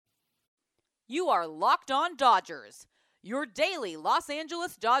You are Locked On Dodgers, your daily Los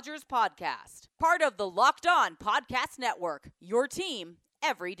Angeles Dodgers podcast. Part of the Locked On Podcast Network, your team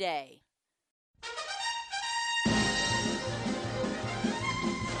every day.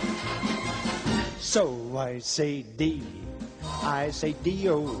 So I say D, I say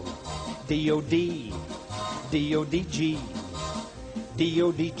D-O, D-O-D, D-O-D-G,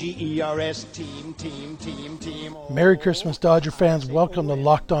 D-O-D-G-E-R-S, team. Merry Christmas, Dodger fans. Welcome to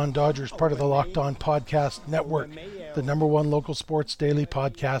Locked On Dodgers, part of the Locked On Podcast Network, the number one local sports daily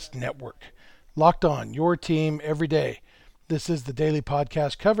podcast network. Locked On, your team every day. This is the daily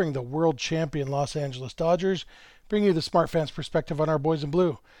podcast covering the world champion Los Angeles Dodgers, bringing you the smart fans' perspective on our boys in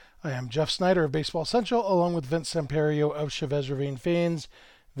blue. I am Jeff Snyder of Baseball Central, along with Vince Samperio of Chavez Ravine Fans.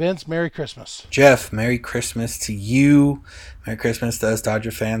 Vince, Merry Christmas. Jeff, Merry Christmas to you. Merry Christmas to us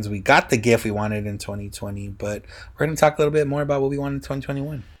Dodger fans. We got the gift we wanted in 2020, but we're going to talk a little bit more about what we want in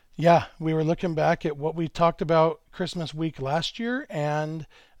 2021. Yeah, we were looking back at what we talked about Christmas week last year, and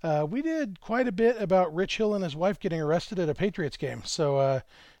we did quite a bit about Rich Hill and his wife getting arrested at a Patriots game. So,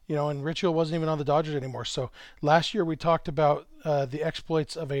 and Rich Hill wasn't even on the Dodgers anymore. So last year we talked about the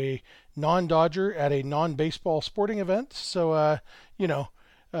exploits of a non-Dodger at a non-baseball sporting event. So,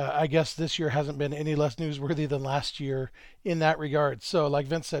 I guess this year hasn't been any less newsworthy than last year in that regard. So like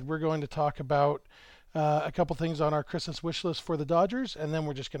Vince said, we're going to talk about a couple things on our Christmas wish list for the Dodgers, and then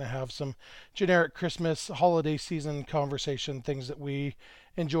we're just going to have some generic Christmas holiday season conversation, things that we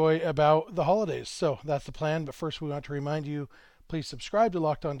enjoy about the holidays. So that's the plan. But first, we want to remind you, please subscribe to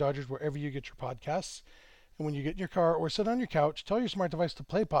Locked On Dodgers wherever you get your podcasts. And when you get in your car or sit on your couch, tell your smart device to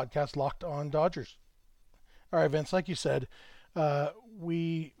play podcast Locked On Dodgers. All right, Vince, like you said,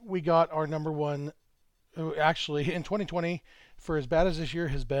 we got our number one. Actually, in 2020, for as bad as this year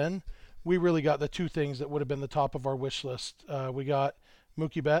has been, we really got the two things that would have been the top of our wish list. We got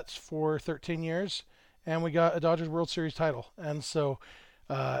Mookie Betts for 13 years, and we got a Dodgers World Series title. And so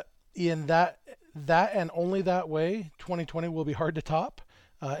in that and only that way, 2020 will be hard to top.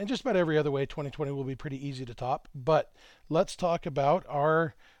 And just about every other way, 2020 will be pretty easy to top. But let's talk about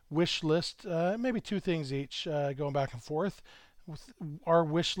our wish list, maybe two things each, going back and forth with our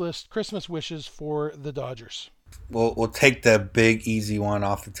wish list, Christmas wishes for the Dodgers. We'll take the big easy one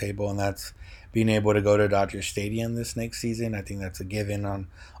off the table, and that's being able to go to Dodger Stadium this next season. I think that's a given on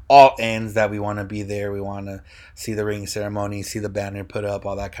all ends that we want to be there. We want to see the ring ceremony, see the banner put up,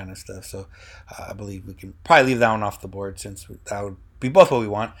 all that kind of stuff. So I believe we can probably leave that one off the board since that would be both what we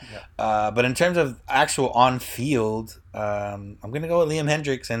want. Yeah. But in terms of actual on-field, I'm going to go with Liam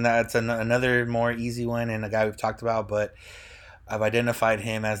Hendriks, and that's another more easy one and a guy we've talked about, but I've identified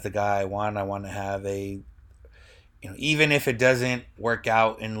him as the guy I want. I want to have even if it doesn't work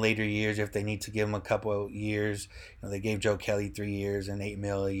out in later years, if they need to give him a couple of years, they gave Joe Kelly 3 years and $8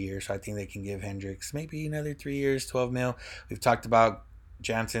 million a year. So I think they can give Hendriks maybe another 3 years, $12 million. We've talked about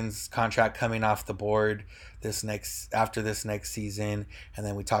Jansen's contract coming off the board after this next season, and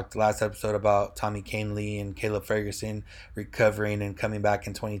then we talked last episode about Tommy Kahnle and Caleb Ferguson recovering and coming back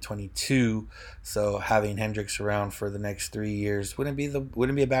in 2022. So having Hendriks around for the next 3 years wouldn't be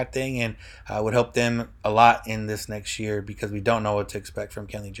a bad thing, and would help them a lot in this next year because we don't know what to expect from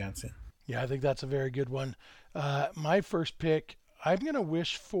Kenley Jansen. Yeah, I think that's a very good one. My first pick, I'm going to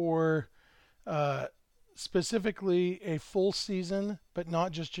wish for specifically a full season, but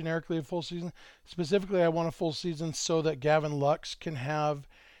not just generically a full season. Specifically, I want a full season so that Gavin Lux can have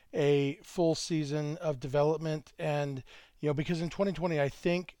a full season of development. And, because in 2020, I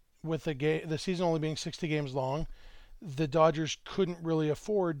think with the season only being 60 games long, the Dodgers couldn't really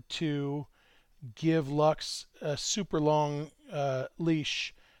afford to give Lux a super long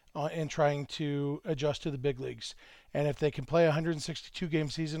leash in trying to adjust to the big leagues. And if they can play a 162 game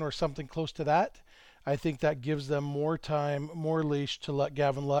season or something close to that, I think that gives them more time, more leash to let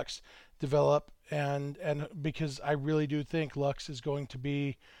Gavin Lux develop, and because I really do think Lux is going to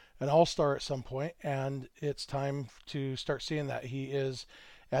be an all-star at some point, and it's time to start seeing that. He is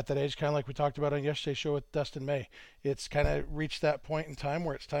at that age, kind of like we talked about on yesterday's show with Dustin May. It's kind of reached that point in time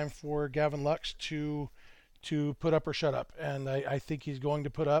where it's time for Gavin Lux to put up or shut up, and I think he's going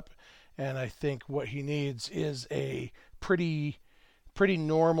to put up, and I think what he needs is a pretty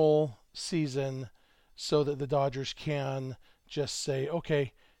normal season so that the Dodgers can just say,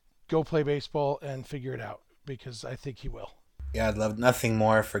 okay, go play baseball and figure it out, because I think he will. Yeah, I'd love nothing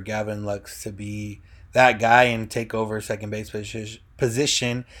more for Gavin Lux to be that guy and take over second base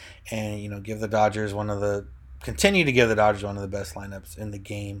position and, continue to give the Dodgers one of the best lineups in the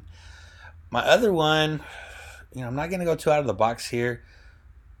game. My other one, I'm not going to go too out of the box here,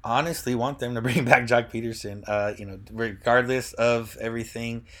 honestly want them to bring back Jock Peterson. Regardless of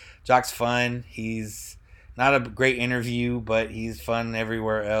everything, Jock's fun. He's not a great interview, but he's fun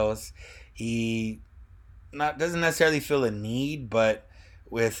everywhere else. He not doesn't necessarily feel a need, but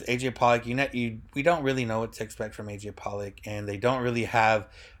with AJ Pollock, we don't really know what to expect from AJ Pollock, and they don't really have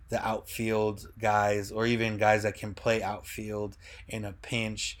the outfield guys or even guys that can play outfield in a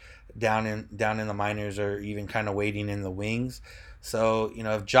pinch down in the minors or even kind of waiting in the wings. So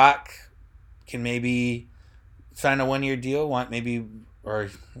if Jock can maybe sign a 1-year deal, or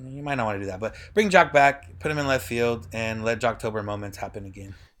you might not want to do that, but bring Jock back, put him in left field, and let Jocktober moments happen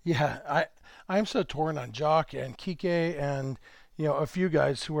again. Yeah, I'm so torn on Jock and Kike and a few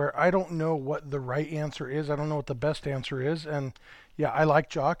guys where I don't know what the right answer is. I don't know what the best answer is. And yeah, I like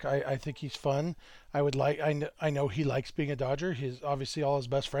Jock. I think he's fun. I know he likes being a Dodger. He's obviously all his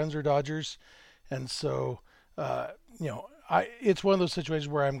best friends are Dodgers, and so it's one of those situations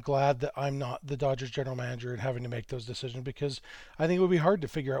where I'm glad that I'm not the Dodgers general manager and having to make those decisions, because I think it would be hard to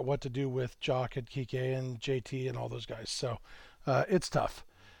figure out what to do with Jock and Kike and JT and all those guys. So it's tough.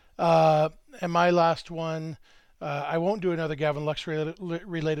 And my last one, I won't do another Gavin Lux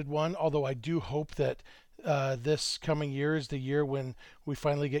related one, although I do hope that this coming year is the year when we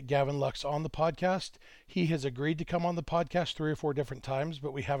finally get Gavin Lux on the podcast. He has agreed to come on the podcast 3 or 4 different times,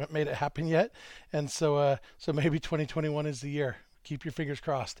 but we haven't made it happen yet. And so maybe 2021 is the year. Keep your fingers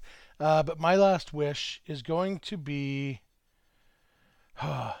crossed. But my last wish is going to be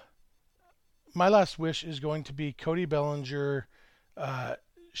Cody Bellinger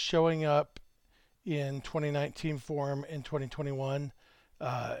showing up in 2019 form in 2021.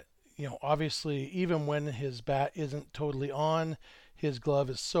 Obviously, even when his bat isn't totally on, his glove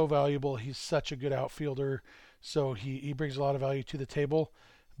is so valuable. He's such a good outfielder, so he brings a lot of value to the table.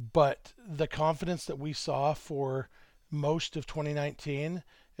 But the confidence that we saw for most of 2019,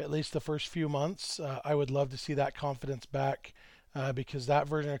 at least the first few months, I would love to see that confidence back, because that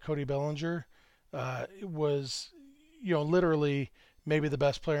version of Cody Bellinger was, literally maybe the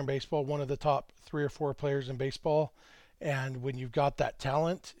best player in baseball, one of the top 3 or 4 players in baseball. And when you've got that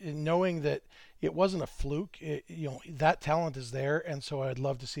talent, and knowing that it wasn't a fluke, that talent is there. And so I'd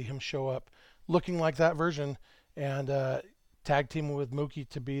love to see him show up looking like that version and tag teaming with Mookie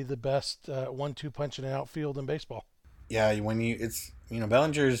to be the best 1-2 punch in an outfield in baseball. Yeah,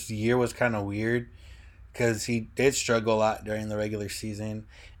 Bellinger's year was kind of weird because he did struggle a lot during the regular season,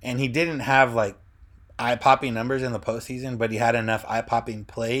 and he didn't have like eye-popping numbers in the postseason, but he had enough eye-popping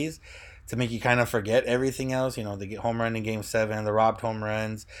plays to make you kind of forget everything else. The home run in Game 7, the robbed home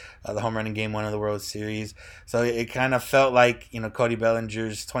runs, the home run in Game 1 of the World Series. So it kind of felt like, Cody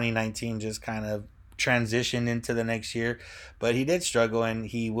Bellinger's 2019 just kind of transitioned into the next year. But he did struggle, and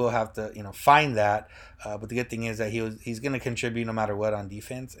he will have to, find that. But the good thing is that he's going to contribute no matter what on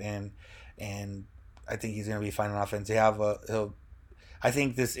defense, and I think he's going to be fine on offense. I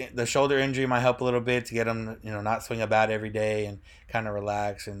think the shoulder injury might help a little bit to get him, not swing a bat every day and kind of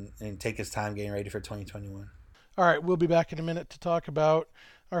relax and take his time getting ready for 2021. All right, we'll be back in a minute to talk about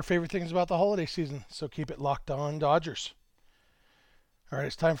our favorite things about the holiday season. So keep it locked on, Dodgers. All right,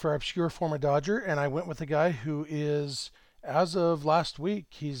 it's time for our obscure former Dodger, and I went with a guy who is, as of last week,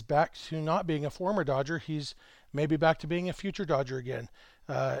 he's back to not being a former Dodger. He's maybe back to being a future Dodger again.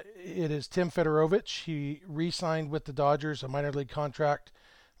 It is Tim Federowicz. He re-signed with the Dodgers, a minor league contract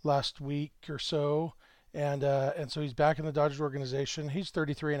last week or so, and so he's back in the Dodgers organization. He's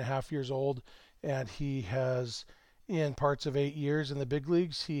 33 and a half years old, and he has, in parts of 8 years in the big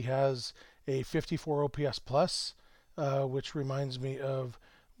leagues, he has a 54 OPS plus, which reminds me of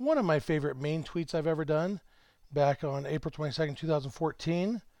one of my favorite main tweets I've ever done. Back on April 22nd,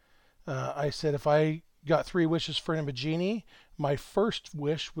 2014, I said if I got 3 wishes for a genie, my first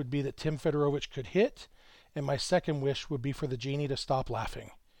wish would be that Tim Federowicz could hit, and my second wish would be for the genie to stop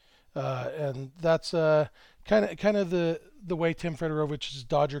laughing. And that's kind of the way Tim Federowicz's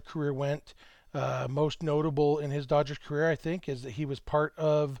Dodger career went. Most notable in his Dodgers career, I think, is that he was part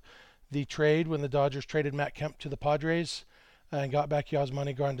of the trade when the Dodgers traded Matt Kemp to the Padres and got back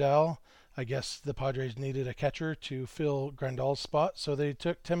Yasmani Grandal. I guess the Padres needed a catcher to fill Grandal's spot, so they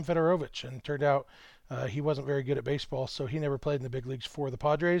took Tim Federowicz, and it turned out he wasn't very good at baseball, so he never played in the big leagues for the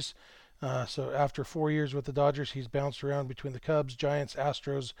Padres. So after 4 years with the Dodgers, he's bounced around between the Cubs, Giants,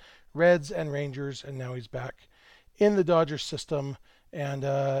 Astros, Reds, and Rangers, and now he's back in the Dodgers system. And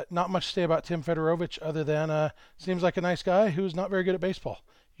not much to say about Tim Federowicz other than seems like a nice guy who's not very good at baseball.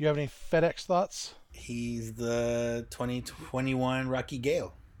 You have any FedEx thoughts? He's the 2021 Rocky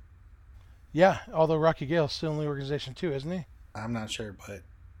Gale. Yeah, although Rocky Gale's still in the organization too, isn't he? I'm not sure, but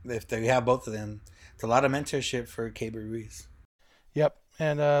if they have both of them, it's a lot of mentorship for Keibert Ruiz. Yep,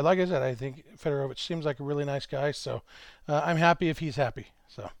 And like I said, I think Fedorovich seems like a really nice guy, so I'm happy if he's happy.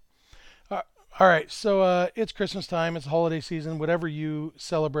 So, all right, so it's Christmas time, it's holiday season. Whatever you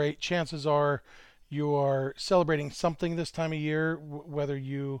celebrate, chances are you are celebrating something this time of year, whether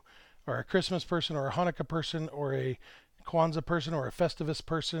you are a Christmas person or a Hanukkah person or a Kwanzaa person or a Festivus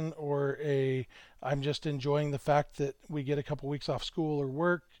person or I'm just enjoying the fact that we get a couple weeks off school or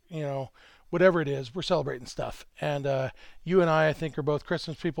work, whatever it is, we're celebrating stuff. And you and I think, are both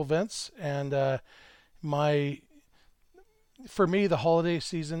Christmas people, Vince. And for me, the holiday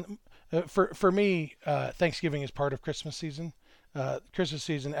season, for me, Thanksgiving is part of Christmas season. Christmas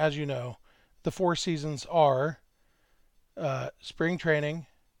season, as you know, the 4 seasons are spring training,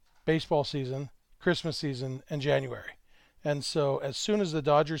 baseball season, Christmas season, and January. And so as soon as the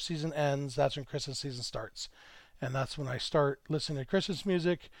Dodgers season ends, that's when Christmas season starts. And that's when I start listening to Christmas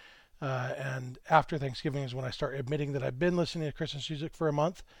music. And after Thanksgiving is when I start admitting that I've been listening to Christmas music for a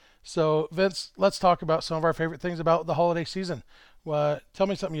month. So, Vince, let's talk about some of our favorite things about the holiday season. Tell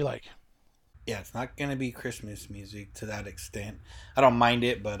me something you like. Yeah, it's not going to be Christmas music to that extent. I don't mind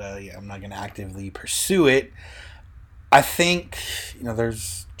it, but I'm not going to actively pursue it. I think,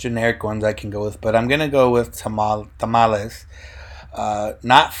 there's generic ones I can go with, but I'm going to go with tamales.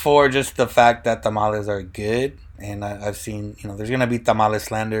 Not for just the fact that tamales are good. And I've seen, there's going to be tamale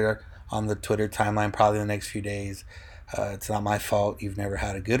slander on the Twitter timeline probably in the next few days. It's not my fault. You've never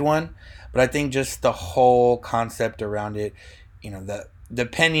had a good one. But I think just the whole concept around it, that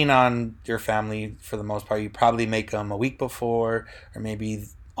depending on your family, for the most part, you probably make them a week before or maybe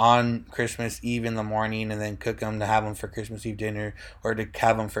on Christmas Eve in the morning and then cook them to have them for Christmas Eve dinner or to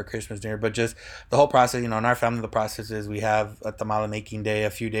have them for Christmas dinner. But just the whole process, in our family, the process is we have a tamale making day a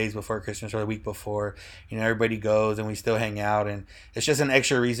few days before Christmas or a week before. Everybody goes and we still hang out, and it's just an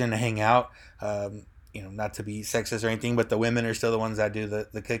extra reason to hang out. Not to be sexist or anything, but the women are still the ones that do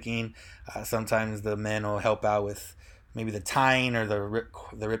the cooking. Sometimes the men will help out with maybe the tying or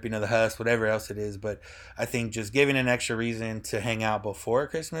the ripping of the husk, whatever else it is. But I think just giving an extra reason to hang out before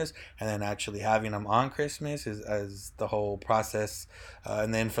Christmas and then actually having them on Christmas is as the whole process.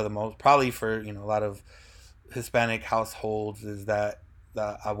 And then probably for a lot of Hispanic households, is that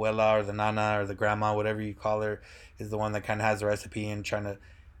the abuela or the nana or the grandma, whatever you call her, is the one that kind of has the recipe and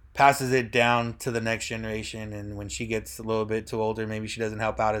passes it down to the next generation. And when she gets a little bit too older, maybe she doesn't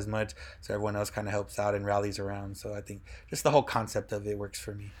help out as much, so everyone else kind of helps out and rallies around. So I think just the whole concept of it works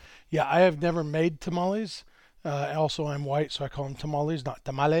for me. Yeah, I have never made tamales. Also, I'm white, so I call them tamales, not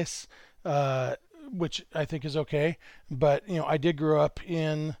tamales, which I think is okay. But I did grow up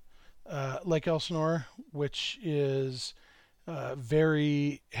in Lake Elsinore, which is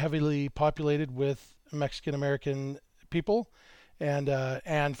very heavily populated with Mexican American people.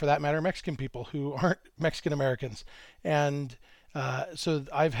 And for that matter, Mexican people who aren't Mexican Americans. And so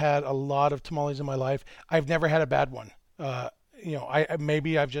I've had a lot of tamales in my life. I've never had a bad one.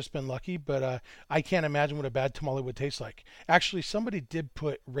 Maybe I've just been lucky, but I can't imagine what a bad tamale would taste like. Actually, somebody did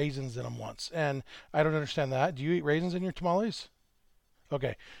put raisins in them once, and I don't understand that. Do you eat raisins in your tamales?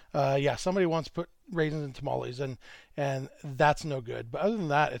 Okay. Yeah, somebody once put raisins in tamales, and that's no good. But other than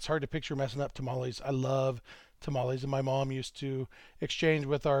that, it's hard to picture messing up tamales. I love tamales, and my mom used to exchange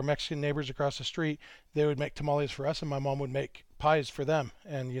with our Mexican neighbors across the street. They would make tamales for us, and my mom would make pies for them.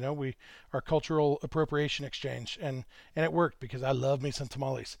 And our cultural appropriation exchange, and it worked because I love me some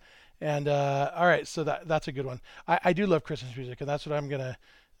tamales. And all right, so that's a good one. I do love Christmas music, and that's what I'm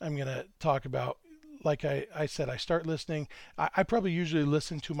gonna talk about. Like I said, I start listening. I probably usually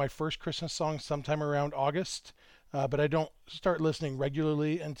listen to my first Christmas song sometime around August, but I don't start listening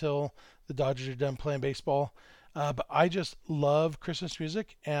regularly until the Dodgers are done playing baseball. But I just love Christmas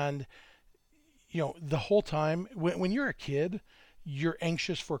music, and the whole time when you're a kid, you're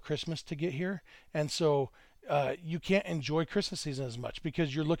anxious for Christmas to get here, and so you can't enjoy Christmas season as much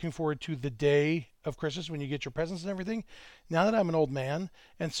because you're looking forward to the day of Christmas when you get your presents and everything. Now that I'm an old man,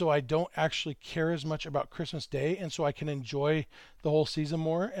 and so I don't actually care as much about Christmas Day, and so I can enjoy the whole season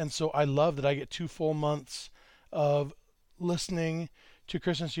more. And so I love that I get 2 full months of listening to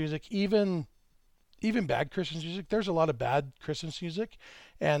Christmas music, even bad Christmas music. There's a lot of bad Christmas music,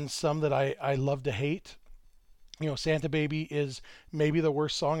 and some that I love to hate. Santa Baby is maybe the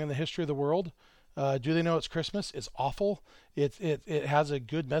worst song in the history of the world. Do They Know It's Christmas? It's awful. It has a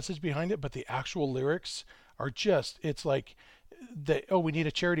good message behind it, but the actual lyrics are it's like, we need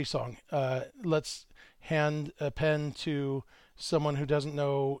a charity song. Let's hand a pen to someone who doesn't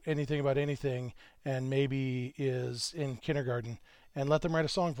know anything about anything and maybe is in kindergarten, and let them write a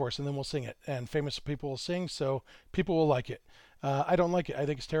song for us, and then we'll sing it. And famous people will sing, so people will like it. I don't like it. I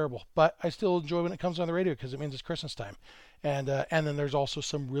think it's terrible, but I still enjoy when it comes on the radio because it means it's Christmas time. And then there's also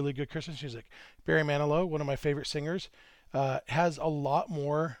some really good Christmas music. Barry Manilow, one of my favorite singers, has a lot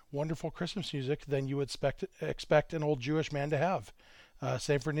more wonderful Christmas music than you would expect an old Jewish man to have.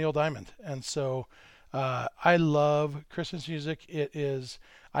 Same for Neil Diamond. And so I love Christmas music.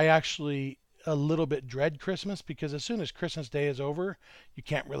 I actually a little bit dread Christmas because as soon as Christmas Day is over, you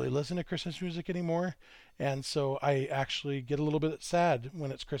can't really listen to Christmas music anymore. And so I actually get a little bit sad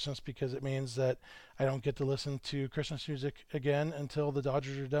when it's Christmas because it means that I don't get to listen to Christmas music again until the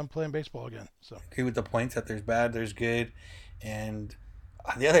Dodgers are done playing baseball again. So I agree with the points that there's bad, there's good. And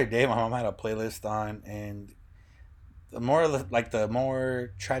the other day my mom had a playlist on, and the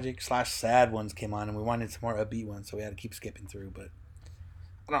more tragic / sad ones came on, and we wanted some more upbeat ones, so we had to keep skipping through. But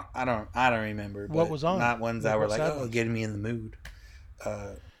I don't remember. What was on? Not ones that were like, ones? getting me in the mood.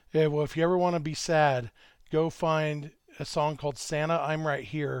 Yeah, well, if you ever want to be sad, go find a song called Santa, I'm Right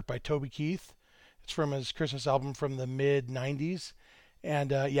Here by Toby Keith. It's from his Christmas album from the mid-'90s.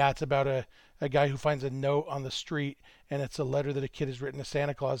 And it's about a guy who finds a note on the street, and it's a letter that a kid has written to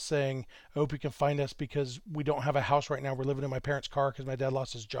Santa Claus saying, I hope you can find us because we don't have a house right now. We're living in my parents' car because my dad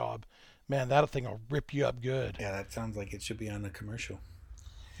lost his job. Man, that thing will rip you up good. Yeah, that sounds like it should be on a commercial.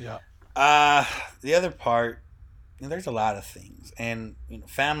 Yeah. The other part, there's a lot of things, and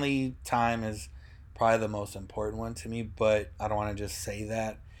family time is probably the most important one to me, but I don't want to just say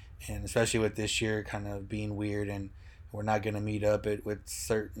that. And especially with this year kind of being weird, and we're not going to meet up with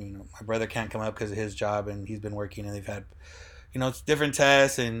certain, my brother can't come up because of his job, and he's been working, and they've had, it's different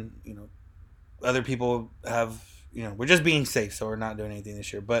tests, and, other people have, we're just being safe, so we're not doing anything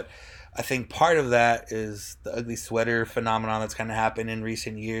this year. But I think part of that is the ugly sweater phenomenon that's kind of happened in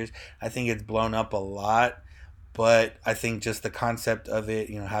recent years. I think it's blown up a lot, but I think just the concept of it,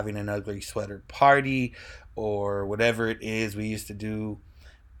 having an ugly sweater party or whatever it is we used to do,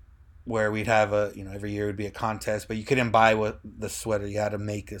 where we'd have every year would be a contest, but you couldn't buy the sweater. You had to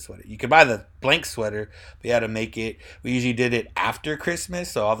make the sweater. You could buy the blank sweater, but you had to make it. We usually did it after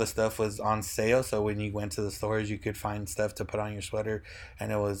Christmas, so all the stuff was on sale. So when you went to the stores, you could find stuff to put on your sweater,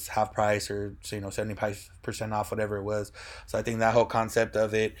 and it was half price or 75% off, whatever it was. So I think that whole concept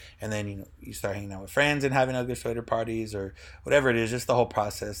of it, and then you start hanging out with friends and having ugly sweater parties or whatever it is, just the whole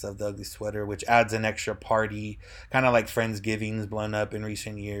process of the ugly sweater, which adds an extra party, kind of like Friendsgiving's blown up in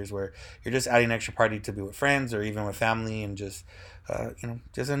recent years, where you're just adding an extra party to be with friends or even with family, and just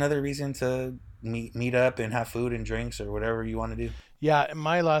just another reason to meet up and have food and drinks or whatever you want to do. Yeah, and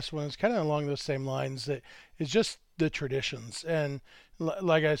my last one is kind of along those same lines. That it's just the traditions, and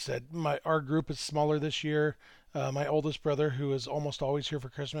like I said, our group is smaller this year. My oldest brother, who is almost always here for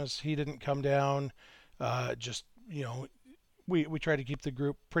Christmas, he didn't come down. We try to keep the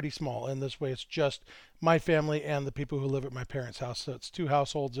group pretty small, and this way it's just my family and the people who live at my parents' house. So it's 2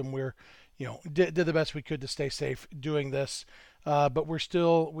 households, and we're, did the best we could to stay safe doing this. But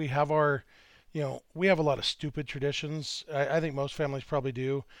we have our, we have a lot of stupid traditions. I think most families probably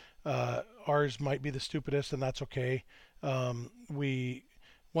do. Ours might be the stupidest, and that's okay. One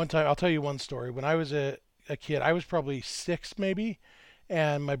time, I'll tell you one story. When I was a kid, I was probably 6 maybe,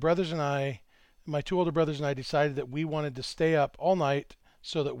 and my 2 older brothers and I decided that we wanted to stay up all night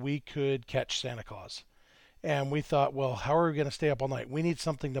so that we could catch Santa Claus. And we thought, well, how are we going to stay up all night? We need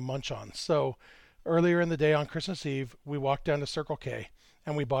something to munch on. So earlier in the day on Christmas Eve, we walked down to Circle K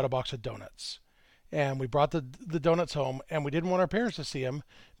and we bought a box of donuts. And we brought the donuts home, and we didn't want our parents to see them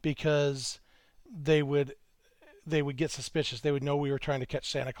because they would get suspicious. They would know we were trying to catch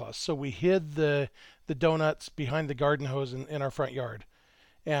Santa Claus. So we hid the donuts behind the garden hose in our front yard.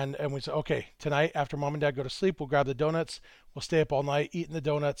 And we said, okay, tonight after Mom and Dad go to sleep, we'll grab the donuts. We'll stay up all night eating the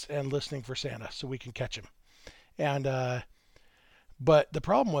donuts and listening for Santa so we can catch him. And but the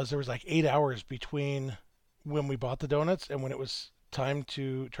problem was there was like 8 hours between when we bought the donuts and when it was time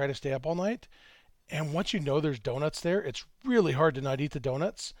to try to stay up all night. And once there's donuts there, it's really hard to not eat the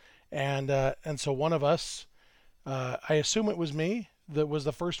donuts. And so one of us, I assume it was me, that was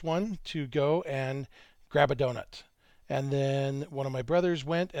the first one to go and grab a donut. And then one of my brothers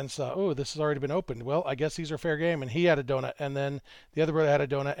went and saw, oh, this has already been opened. Well, I guess these are fair game. And he had a donut. And then the other brother had a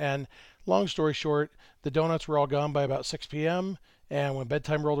donut. And long story short, the donuts were all gone by about 6 p.m. And when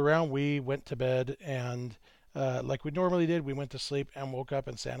bedtime rolled around, we went to bed. And like we normally did, we went to sleep and woke up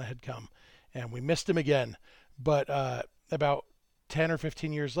and Santa had come. And we missed him again. But about 10 or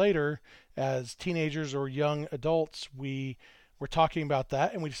 15 years later, as teenagers or young adults, we were talking about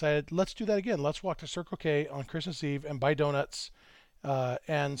that, and we decided, let's do that again. Let's walk to Circle K on Christmas Eve and buy donuts.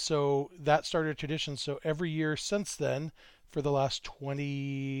 And so that started a tradition. So every year since then, for the last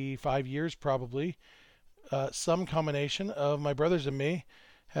 25 years probably, some combination of my brothers and me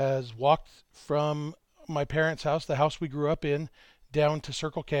has walked from my parents' house, the house we grew up in, down to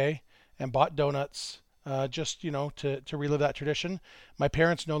Circle K and bought donuts, just, to relive that tradition. My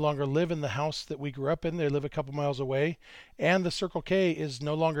parents no longer live in the house that we grew up in. They live a couple miles away, and the Circle K is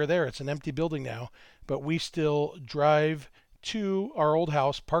no longer there. It's an empty building now, but we still drive to our old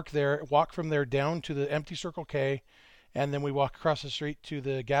house, park there, walk from there down to the empty Circle K, and then we walk across the street to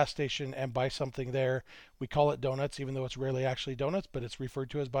the gas station and buy something there. We call it donuts, even though it's rarely actually donuts, but it's referred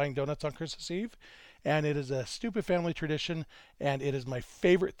to as buying donuts on Christmas Eve. And it is a stupid family tradition, and it is my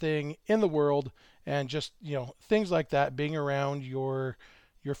favorite thing in the world. And just, things like that, being around your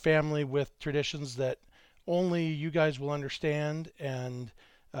family with traditions that only you guys will understand, and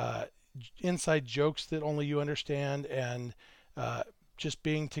inside jokes that only you understand, and just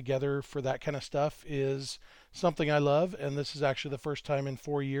being together for that kind of stuff is something I love. And this is actually the first time in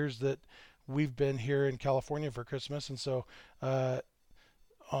 4 years that we've been here in California for Christmas. And so, and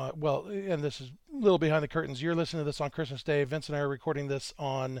this is a little behind the curtains. You're listening to this on Christmas Day. Vince and I are recording this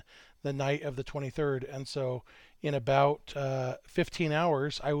on the night of the 23rd. And so in about 15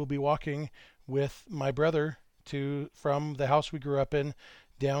 hours, I will be walking with my brother from the house we grew up in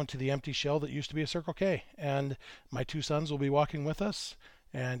down to the empty shell that used to be a Circle K. And my 2 sons will be walking with us,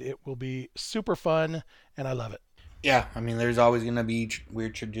 and it will be super fun, and I love it. Yeah, I mean, there's always going to be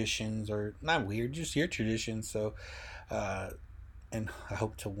weird traditions, or not weird, just your traditions. So, and I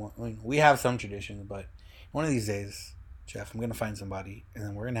hope we have some traditions, but one of these days, Jeff, I'm going to find somebody, and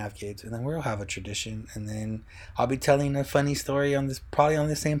then we're going to have kids, and then we'll have a tradition, and then I'll be telling a funny story probably on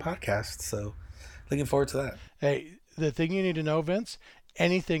the same podcast. So, looking forward to that. Hey, the thing you need to know, Vince,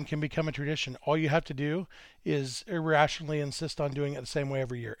 anything can become a tradition. All you have to do is irrationally insist on doing it the same way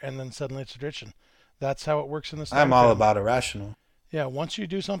every year, and then suddenly it's a tradition. That's how it works in this. I'm all about irrational. Yeah, once you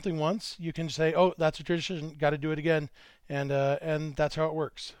do something once, you can say, "Oh, that's a tradition. Got to do it again," and that's how it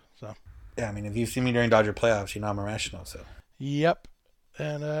works. So. Yeah, I mean, if you see me during Dodger playoffs, I'm irrational. So. Yep,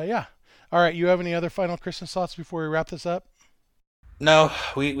 and yeah. All right, you have any other final Christmas thoughts before we wrap this up? No,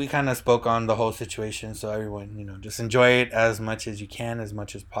 we kind of spoke on the whole situation, so everyone, just enjoy it as much as you can, as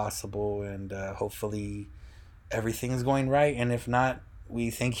much as possible, and hopefully everything is going right. And if not, we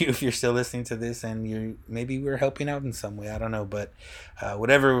thank you if you're still listening to this, and maybe we're helping out in some way. I don't know, but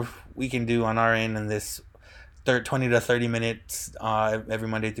whatever we can do on our end in this 20 to 30 minutes every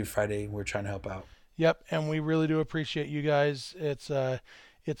Monday through Friday, we're trying to help out. Yep, and we really do appreciate you guys.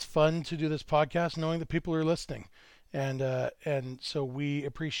 It's fun to do this podcast knowing that people are listening. And so we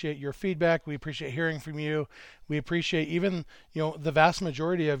appreciate your feedback. We appreciate hearing from you. We appreciate even, the vast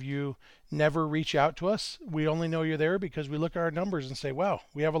majority of you never reach out to us. We only know you're there because we look at our numbers and say, wow,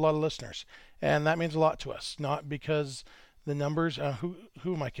 we have a lot of listeners. And that means a lot to us, not because the numbers,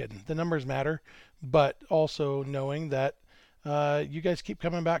 who am I kidding? The numbers matter, but also knowing that you guys keep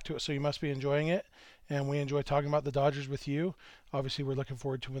coming back to it. So you must be enjoying it. And we enjoy talking about the Dodgers with you. Obviously, we're looking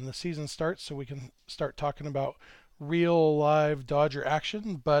forward to when the season starts so we can start talking about real live Dodger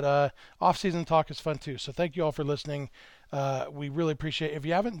action, but off-season talk is fun too. So thank you all for listening. We really appreciate it. If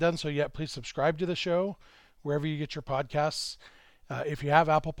you haven't done so yet, please subscribe to the show wherever you get your podcasts. If you have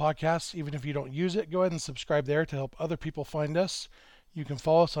Apple Podcasts, even if you don't use it, go ahead and subscribe there to help other people find us. You can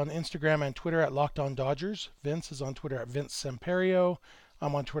follow us on Instagram and Twitter at Locked On Dodgers. Vince is on Twitter at Vince Semperio.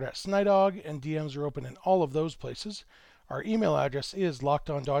 I'm on Twitter at Snydog, and DMs are open in all of those places. Our email address is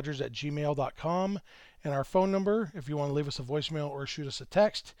lockedondodgers@gmail.com. And our phone number, if you want to leave us a voicemail or shoot us a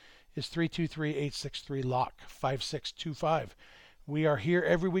text, is 323-863-LOCK-5625. We are here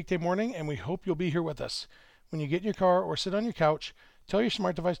every weekday morning, and we hope you'll be here with us. When you get in your car or sit on your couch, tell your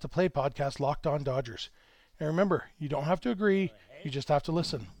smart device to play podcast Locked On Dodgers. And remember, you don't have to agree, you just have to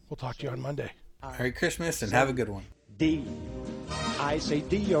listen. We'll talk to you on Monday. Merry Christmas and have a good one. D. I say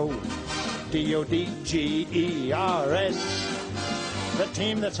D-O. D-O-D-G-E-R-S. The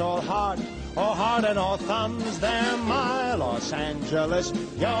team that's all heart and all thumbs. They're my Los Angeles,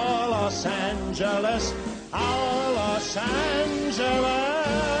 your Los Angeles, our Los Angeles.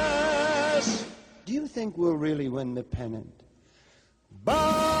 Do you think we'll really win the pennant?